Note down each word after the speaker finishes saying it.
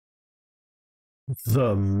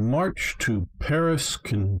The march to Paris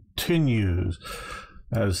continues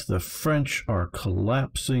as the French are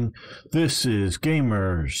collapsing. This is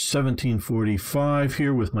Gamer1745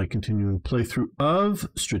 here with my continuing playthrough of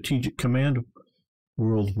Strategic Command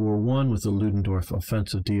World War I with the Ludendorff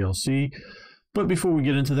Offensive DLC. But before we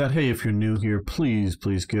get into that, hey, if you're new here, please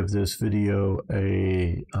give this video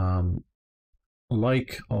a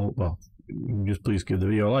like. Well, just please give the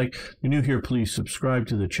video a like. If you're new here, please subscribe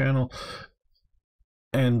to the channel.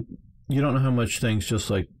 And you don't know how much things just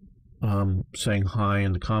like saying hi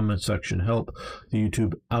in the comment section help the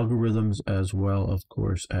YouTube algorithms, as well, of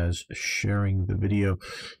course, as sharing the video.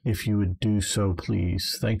 If you would do so,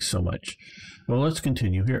 please. Thanks so much. Well, let's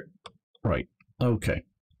continue here. Right. Okay.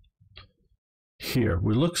 Here, it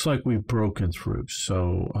looks like we've broken through.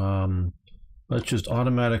 So let's just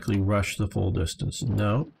automatically rush the full distance.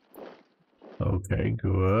 No. Okay,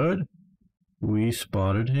 good. We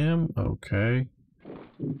spotted him. Okay.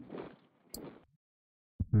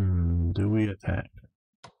 Do we attack?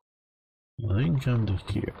 Well, they can come to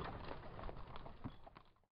here.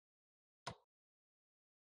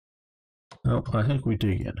 Oh, I think we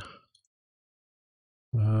dig in.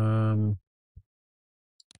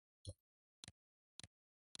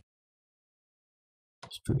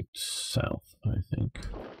 Straight south, I think.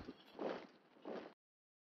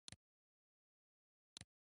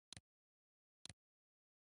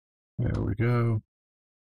 There we go.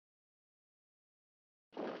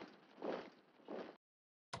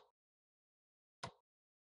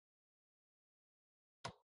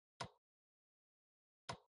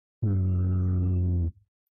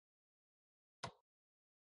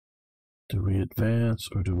 Do we advance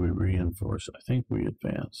or do we reinforce? I think we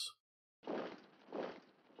advance.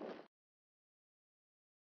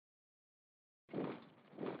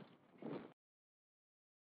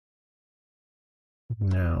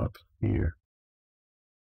 Now up here.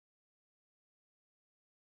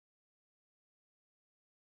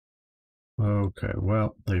 Okay,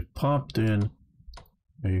 well, they've popped in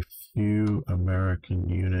a few American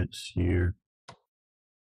units here.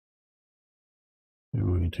 Maybe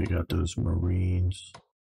we can take out those Marines.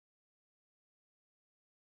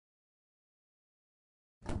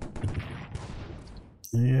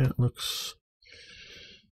 Yeah, it looks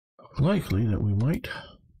likely that we might.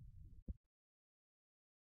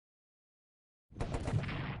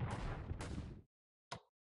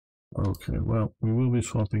 Okay, well, we will be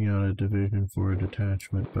swapping out a division for a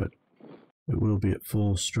detachment, but it will be at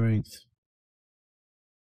full strength.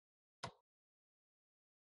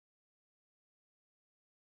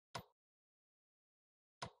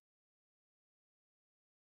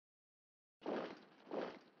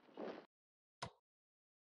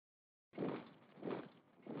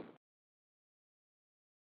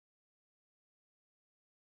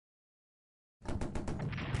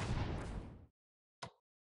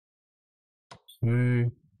 Okay,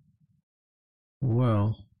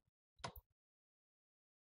 well,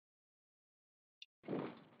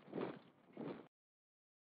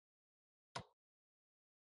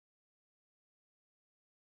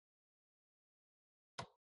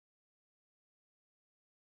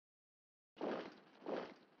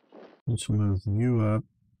 let's move you up.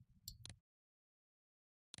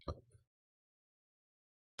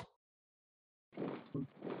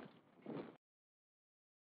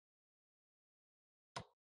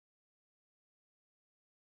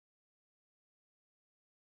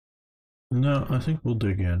 No, I think we'll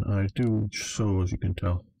dig in. I do, so as you can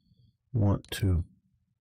tell, want to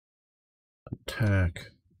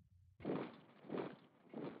attack.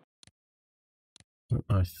 But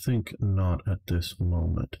I think not at this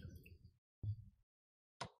moment.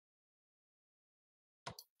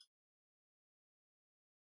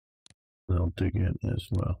 They'll dig in as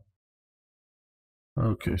well.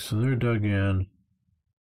 Okay, so they're dug in.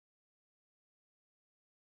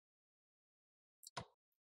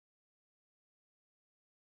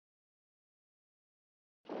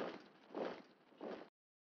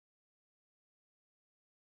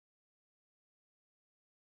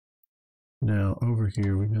 Now, over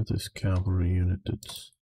here, we have this cavalry unit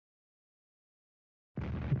that's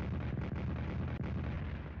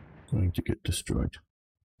going to get destroyed.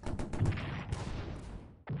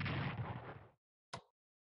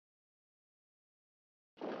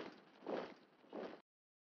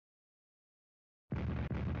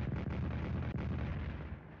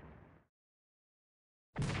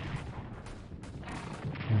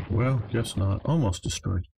 Well, guess not. Almost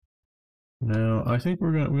destroyed. Now, I think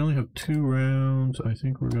we only have 2 rounds. I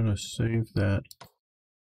think we're gonna save that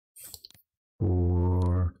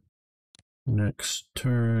for next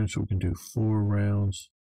turn, so we can do 4 rounds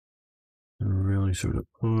and really Really sort of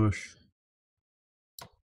push.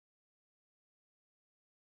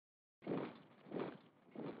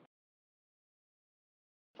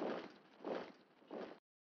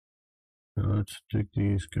 Let's stick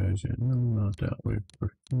these guys in. No, not that way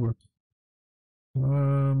for sure.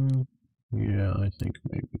 Yeah, I think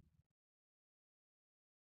maybe.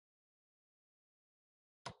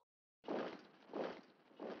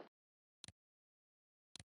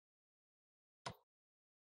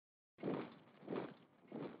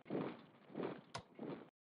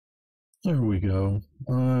 There we go.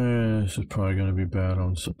 This is probably going to be bad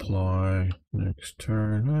on supply next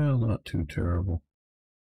turn. Well, not too terrible.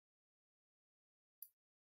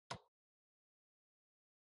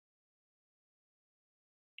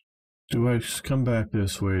 Do I come back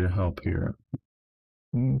this way to help here?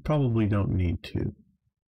 Probably don't need to.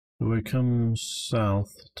 Do I come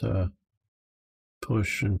south to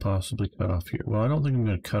push and possibly cut off here? Well, I don't think I'm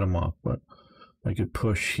going to cut them off, but I could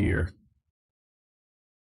push here.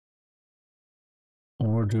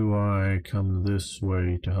 Or do I come this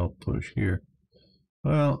way to help push here?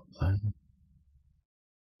 Well,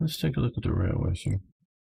 let's take a look at the railways here.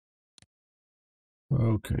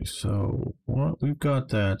 Okay, so what we've got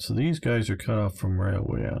that. So these guys are cut off from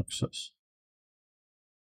railway access.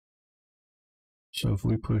 So if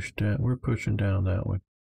we push down, we're pushing down that way.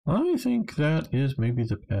 I think that is maybe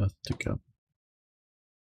the path to go.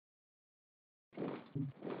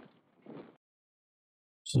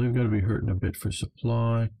 So they've got to be hurting a bit for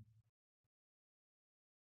supply.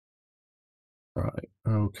 Right,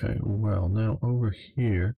 okay, well, now over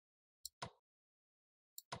here.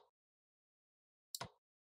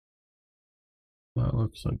 That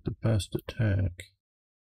looks like the best attack.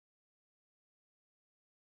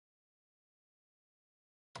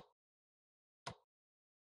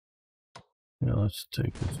 Yeah, let's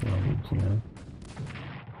take this while we can.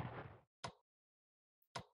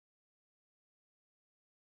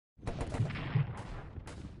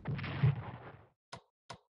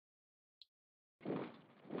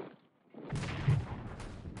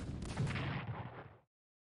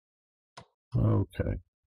 Okay.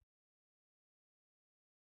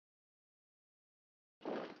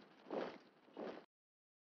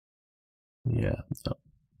 Yeah, no,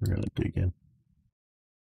 we're gonna dig in.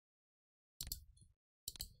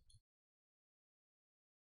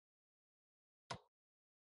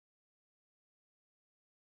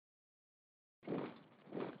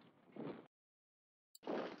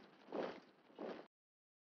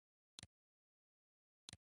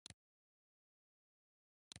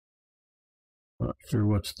 Not sure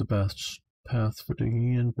what's the best path for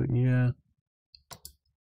digging in, but yeah.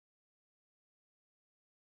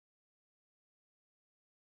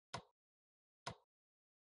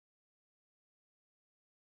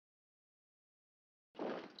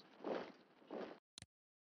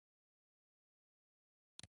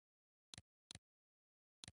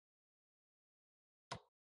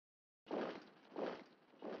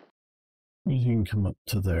 You can come up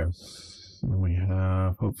to there. And we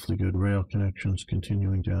have hopefully good rail connections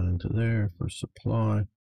continuing down into there for supply.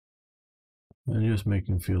 And just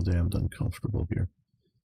making feel damned uncomfortable here.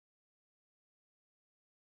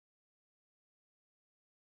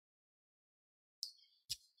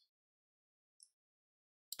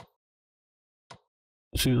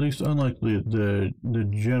 See, at least unlike the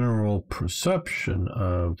general perception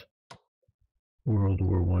of World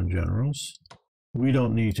War I generals, we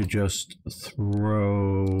don't need to just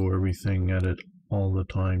throw everything at it all the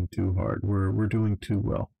time too hard. We're doing too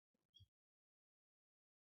well.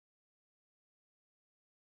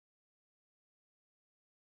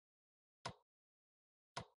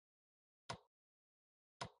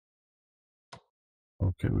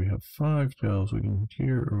 Okay, we have 5 tiles. We can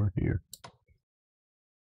here or here.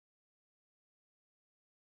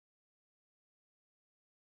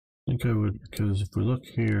 I think I would, because if we look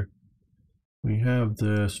here, we have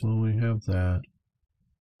this, well, we have that.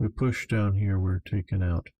 We push down here, we're taken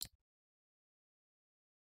out.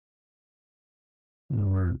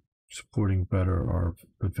 And we're supporting better our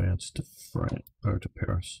advance to France, or to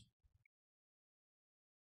Paris.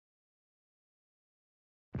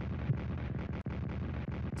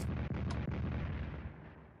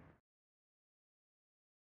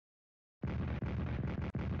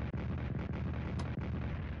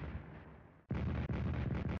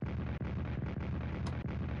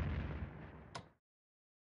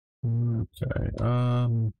 Okay,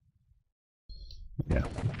 yeah.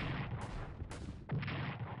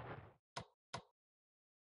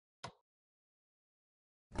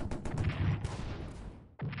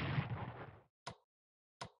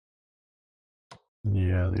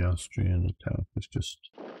 Yeah, the Austrian attack is just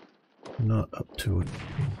not up to it.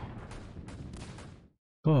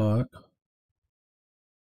 But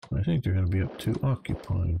I think they're going to be up to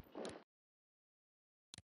occupying.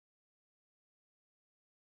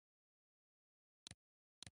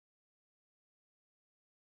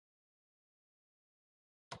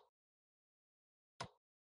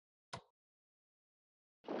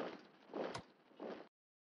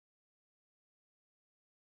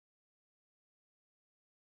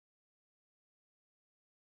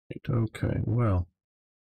 Okay, well.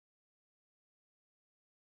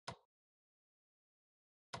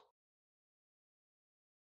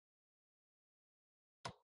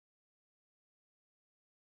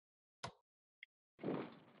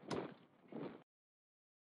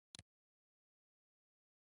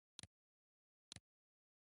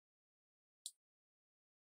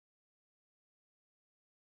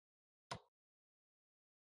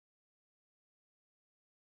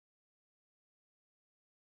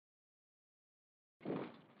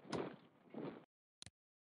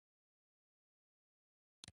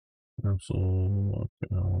 So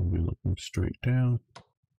okay, I'll be looking straight down.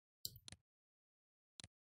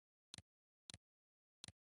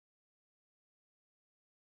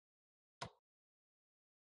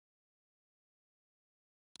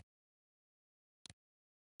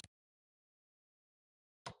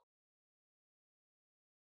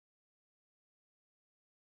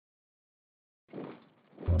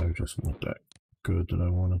 I just not that good that I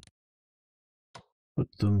want to put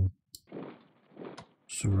them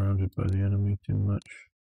surrounded by the enemy too much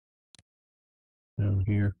down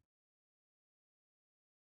here.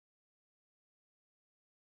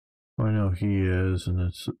 I know he is, and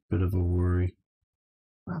it's a bit of a worry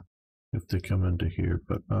if they come into here,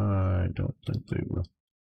 but I don't think they will.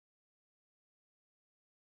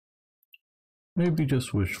 Maybe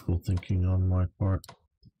just wishful thinking on my part.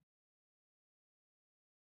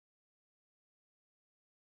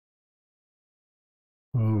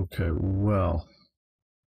 Okay, well,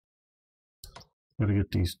 gotta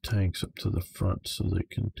get these tanks up to the front so they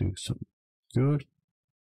can do some good.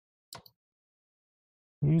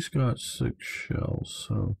 He's got 6 shells,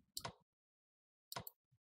 so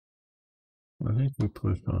I think we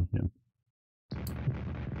push on him.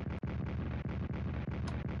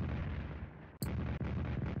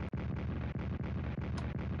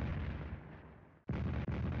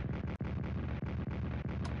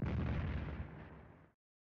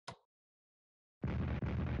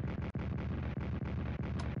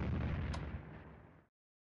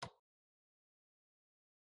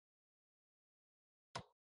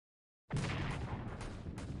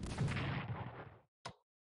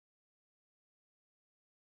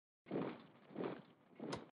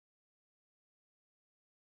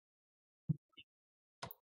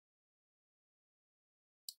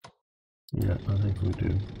 Yeah, I think we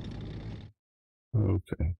do.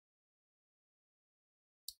 Okay.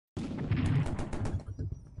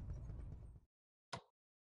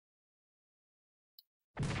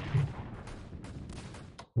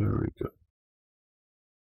 Very good.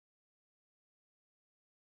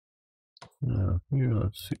 Now, here,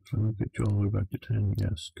 let's see. Can we get you all the way back to 10?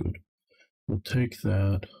 Yes, good. We'll take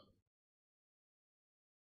that.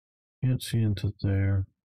 Can't see into there.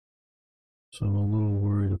 So I'm a little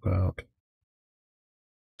worried about.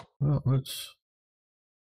 Well, let's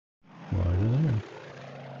fly to there.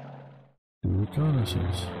 Do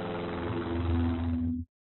reconnaissance.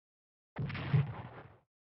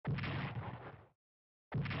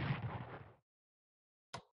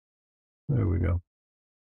 There we go.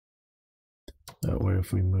 That way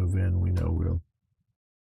if we move in, we know we'll.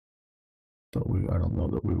 But I don't know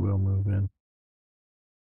that we will move in.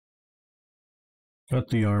 Got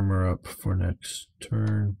the armor up for next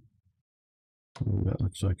turn. Ooh, that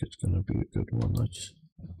looks like it's going to be a good one. Let's.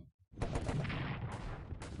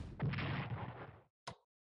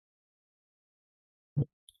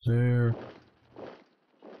 There.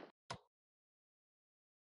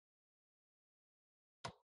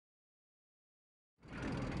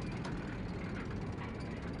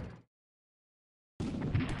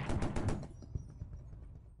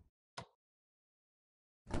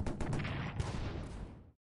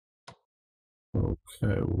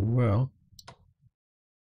 Okay, well.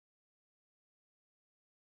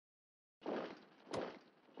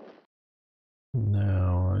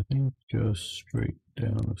 Now, I think just straight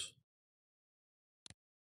down is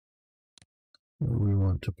where we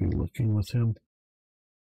want to be looking with him.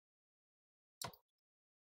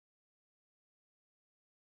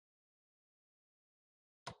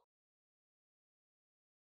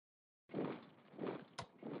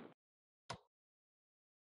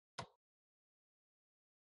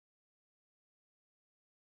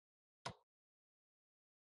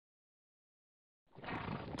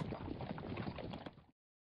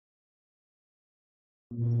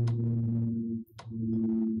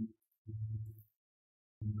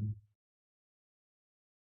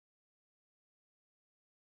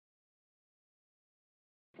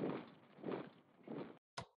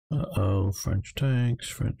 Uh-oh, French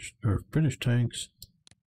tanks, British tanks.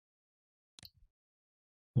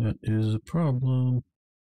 That is a problem.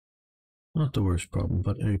 Not the worst problem,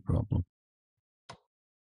 but a problem.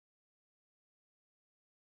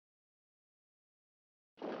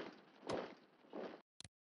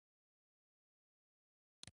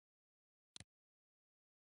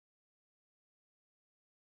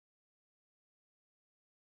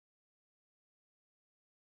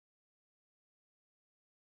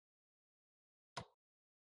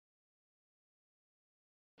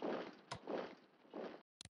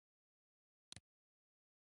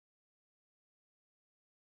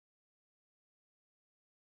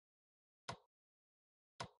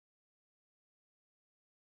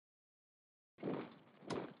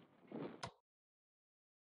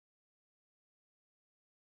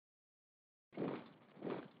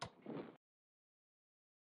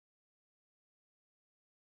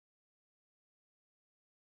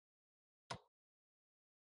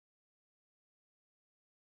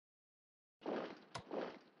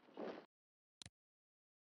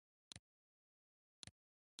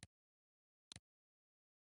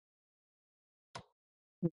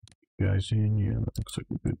 Guys in, yeah, that looks like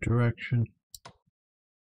a good direction.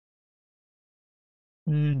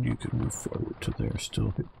 And you can move forward to there,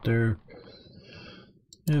 still hit there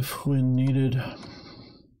if when needed.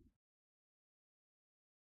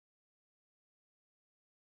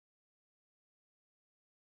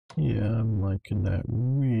 Yeah, I'm liking that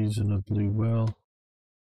reasonably well.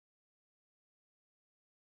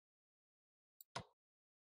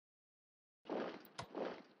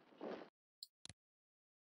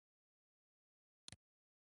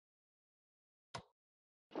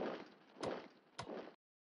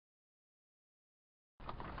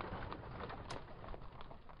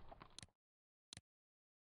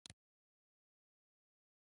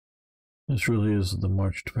 This really is the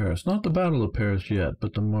March to Paris. Not the Battle of Paris yet,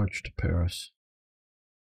 but the March to Paris.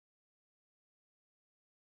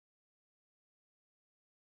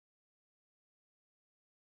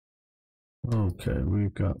 Okay,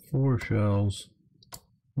 we've got 4 shells. I'd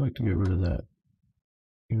like to get rid of that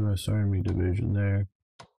U.S. Army division there.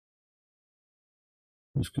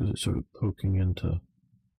 Just because it's sort of poking into...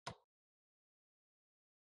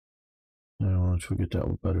 Now, once we get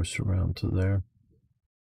that better surround to there.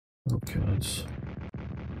 Okay, let's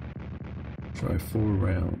try 4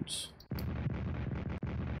 rounds.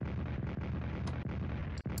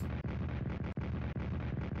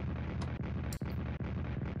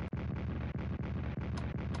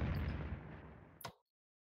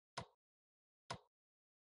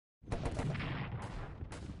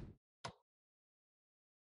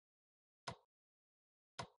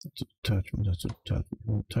 That's an attachment, that's an attachment.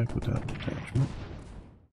 Won't attack without detachment.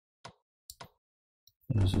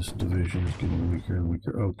 As this division is getting weaker and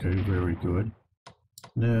weaker. Okay, very good.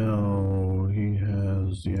 Now he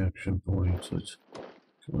has the action points. Let's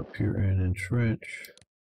come up here and entrench.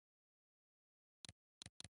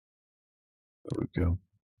 There we go.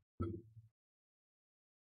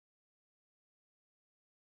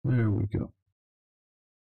 There we go.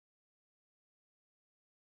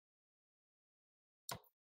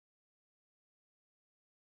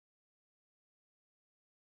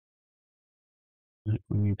 I think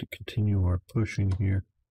we need to continue our pushing here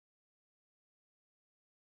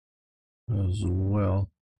as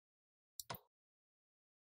well.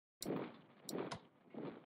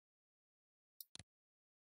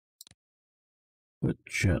 But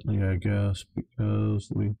gently, I guess,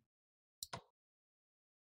 because we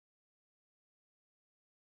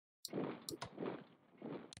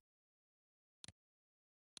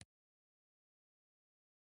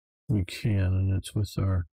can, and it's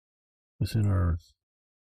within our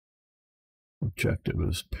objective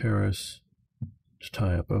is Paris to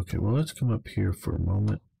tie up. Okay, well, let's come up here for a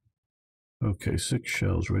moment. Okay, 6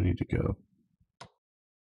 shells ready to go.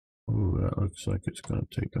 Oh, that looks like it's going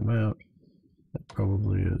to take them out. That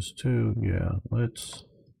probably is too. Yeah, let's...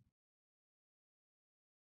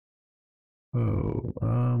 Oh,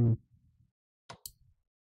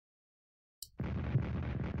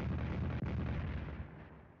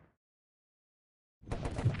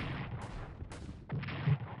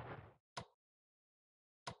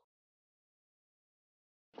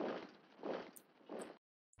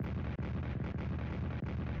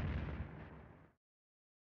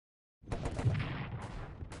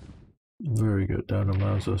 very good. That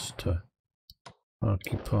allows us to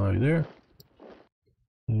occupy there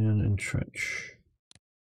and entrench.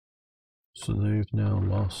 So they've now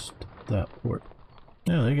lost that port.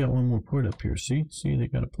 Yeah, they got one more port up here. See, they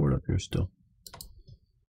got a port up here still.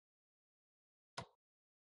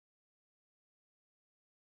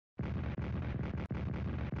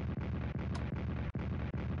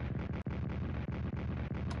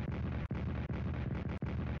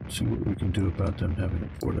 See what we can do about them having a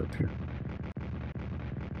port up here.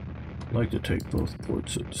 I'd like to take both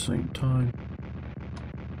ports at the same time.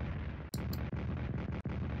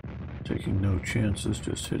 Taking no chances,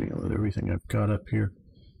 just hitting it with everything I've got up here.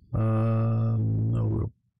 No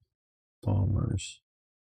real bombers.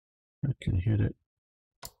 I can hit it.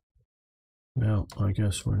 Well, I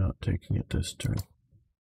guess we're not taking it this turn.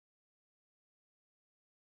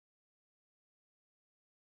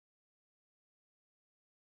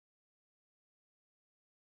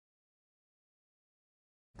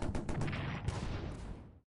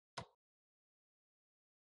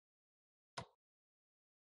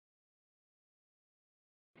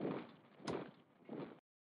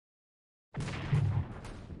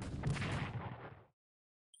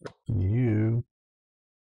 You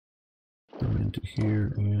come into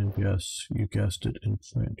here, and yes, you guessed it, in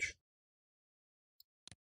French.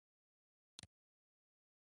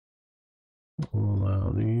 We'll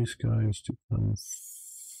allow these guys to come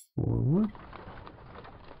forward.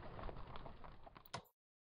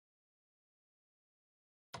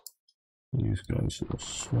 These guys will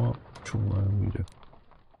swap, which will allow me to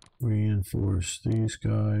reinforce these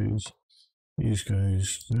guys. These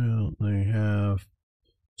guys, well, they have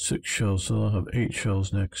 6 shells, so they'll have 8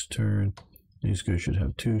 shells next turn. These guys should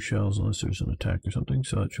have 2 shells unless there's an attack or something,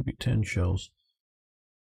 so that should be 10 shells.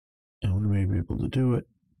 And we may be able to do it.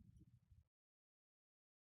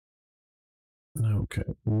 Okay,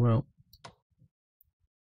 well,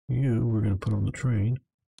 you we're going to put on the train.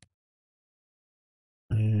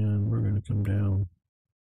 And we're going to come down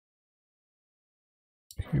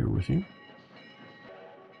here with you.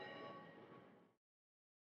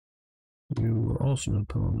 You are also going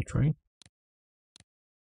to put on the train.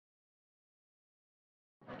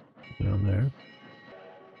 Down there.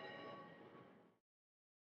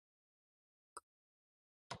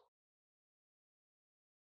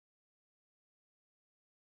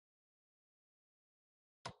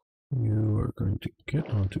 You are going to get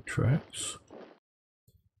onto tracks.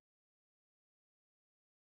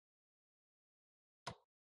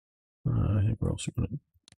 I think we're also going to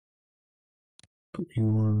put you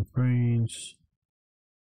on trains.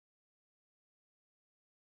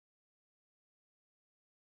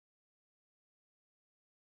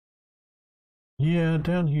 Yeah,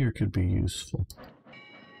 down here could be useful.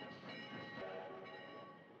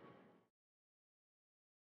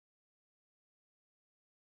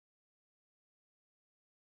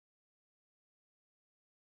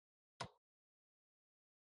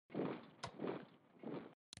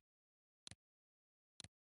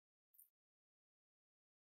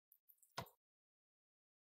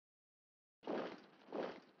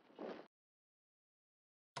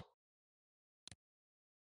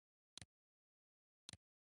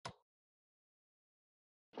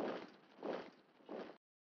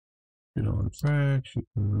 Get on tracks, you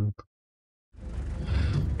can move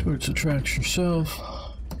towards the tracks yourself.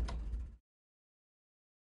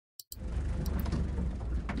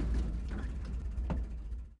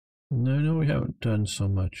 No, we haven't done so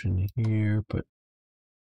much in here, but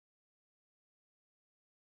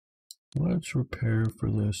let's repair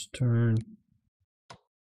for this turn. A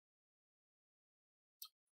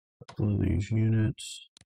couple of these units.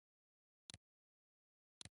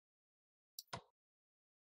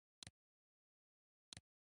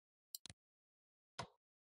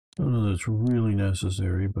 I don't know that's really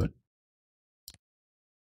necessary, but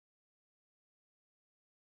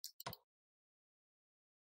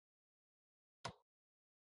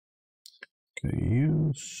okay,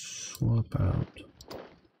 you swap out.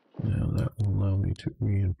 Now that will allow me to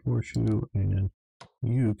reinforce you, and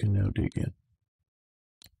you can now dig in.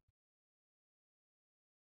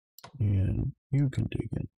 And you can dig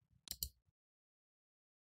in.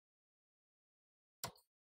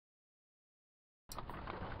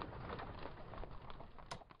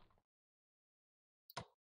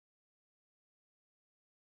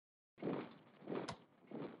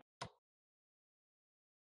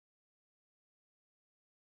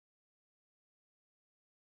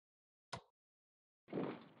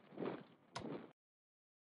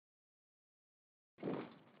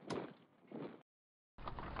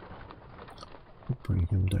 Bring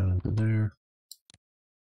him down into there.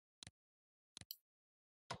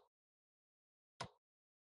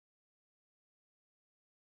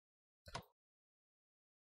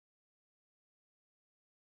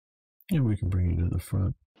 And we can bring you to the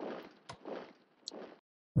front.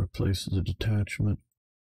 Replace the detachment.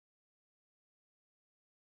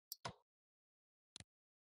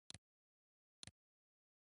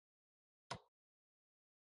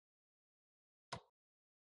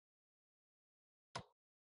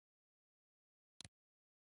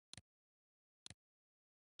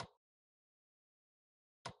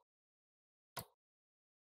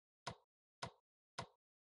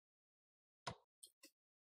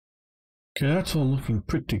 Okay, that's all looking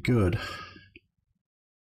pretty good.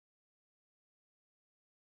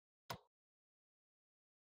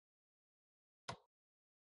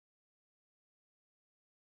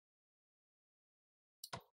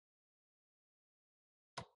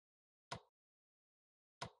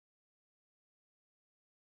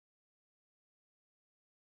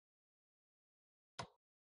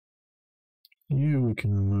 Yeah, we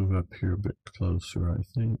can move up here a bit closer, I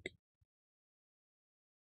think.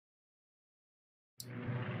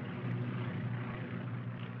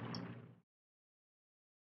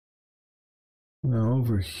 Now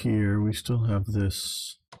over here, we still have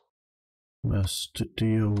this mess to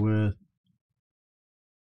deal with.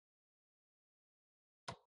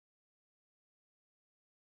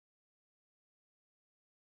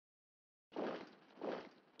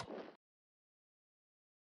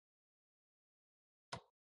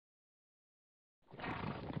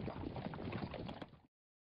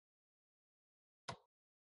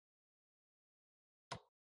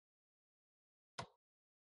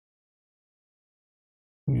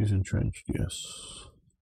 Use entrenched, yes.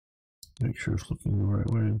 Make sure it's looking the right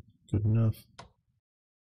way. Good enough.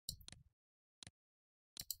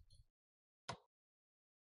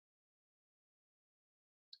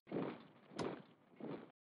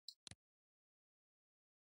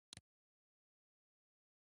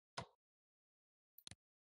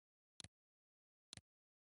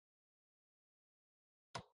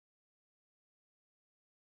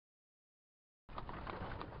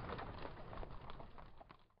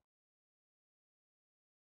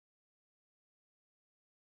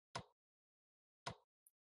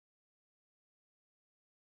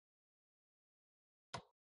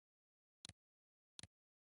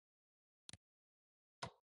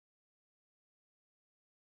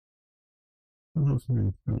 I don't know if I'm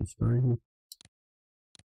in France, are you?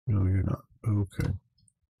 No, you're not. Okay.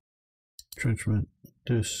 Entrenchment.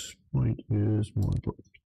 This point is more important.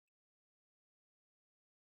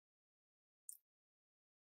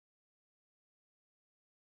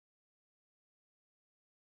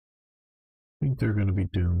 I think they're going to be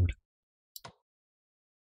doomed.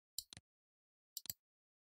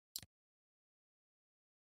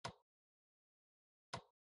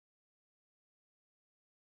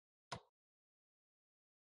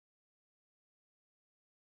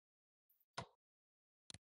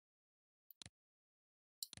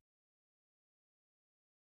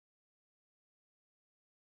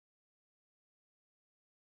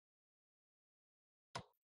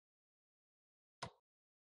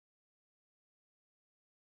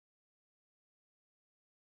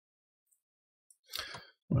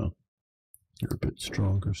 Well, you're a bit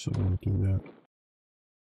stronger, so we'll do that.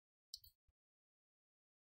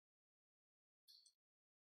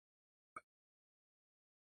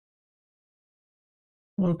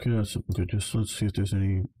 Okay, that's something good. Just let's see if there's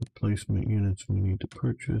any replacement units we need to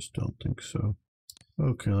purchase. Don't think so.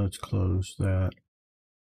 Okay, let's close that.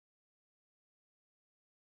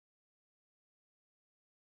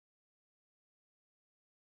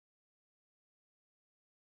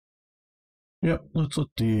 Yep, let's let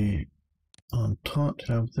the Entente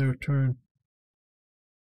have their turn.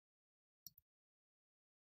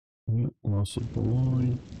 Yep, loss of the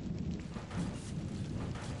line.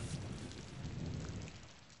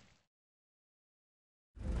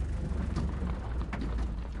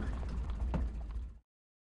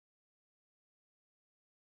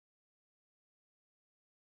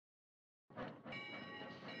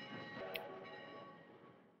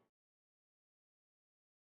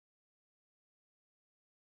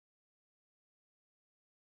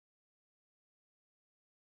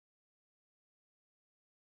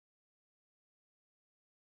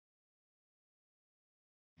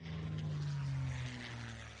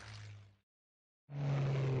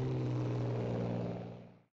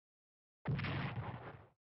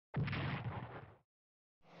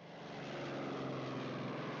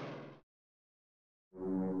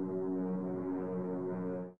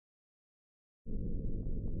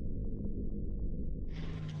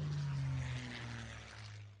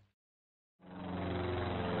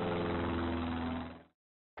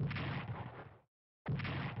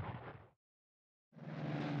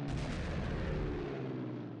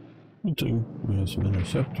 We have some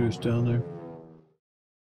interceptors down there.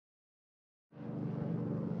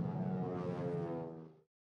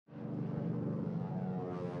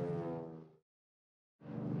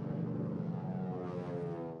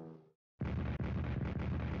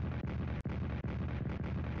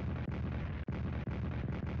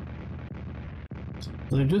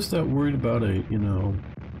 They're just that worried about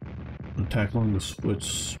attack along the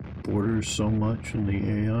Swiss borders so much in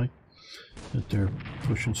the AI that they're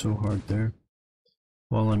pushing so hard there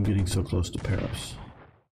while I'm getting so close to Paris.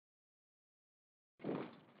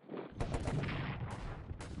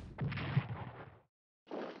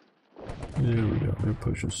 There we go, they're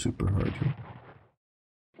pushing super hard here.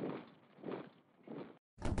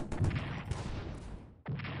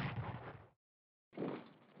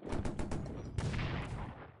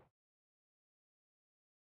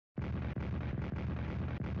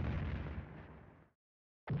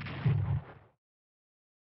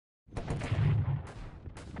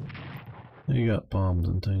 They got bombs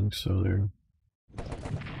and things, so their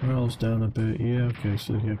morale's down a bit. Yeah, okay,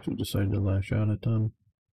 so he actually decided to lash out at them.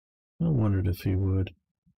 I wondered if he would.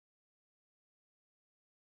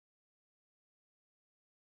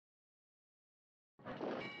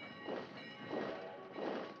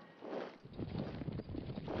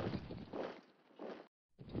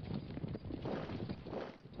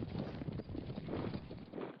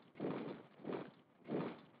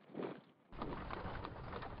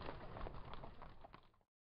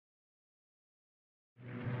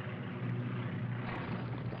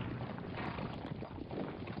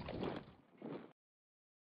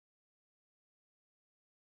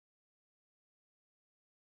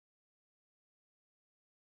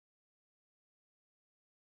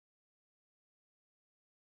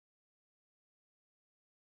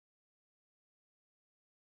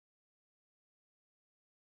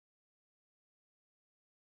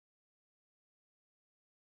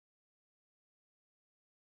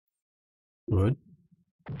 Good.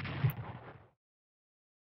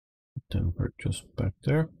 Denmark just back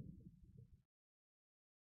there.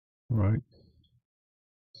 Right.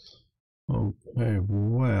 Okay,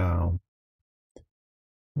 wow.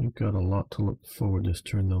 We've got a lot to look forward this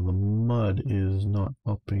turn, though. The mud is not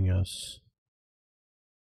helping us.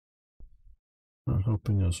 Not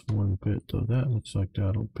helping us one bit, though. That looks like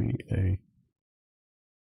that'll be a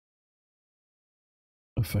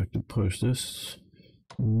effective push. This,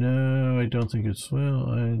 no, I don't think it's,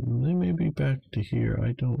 well, they may be back to here.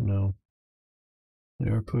 I don't know. They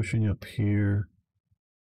are pushing up here.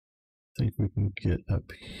 I think we can get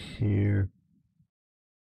up here.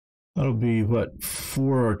 That'll be, what,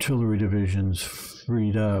 4 artillery divisions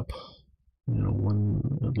freed up. One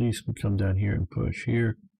at least can come down here and push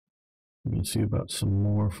here. You can see about some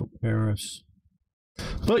more for Paris.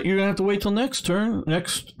 But you're going to have to wait till next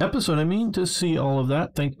episode, to see all of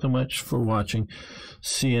that. Thanks so much for watching.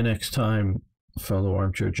 See you next time, fellow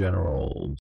armchair generals.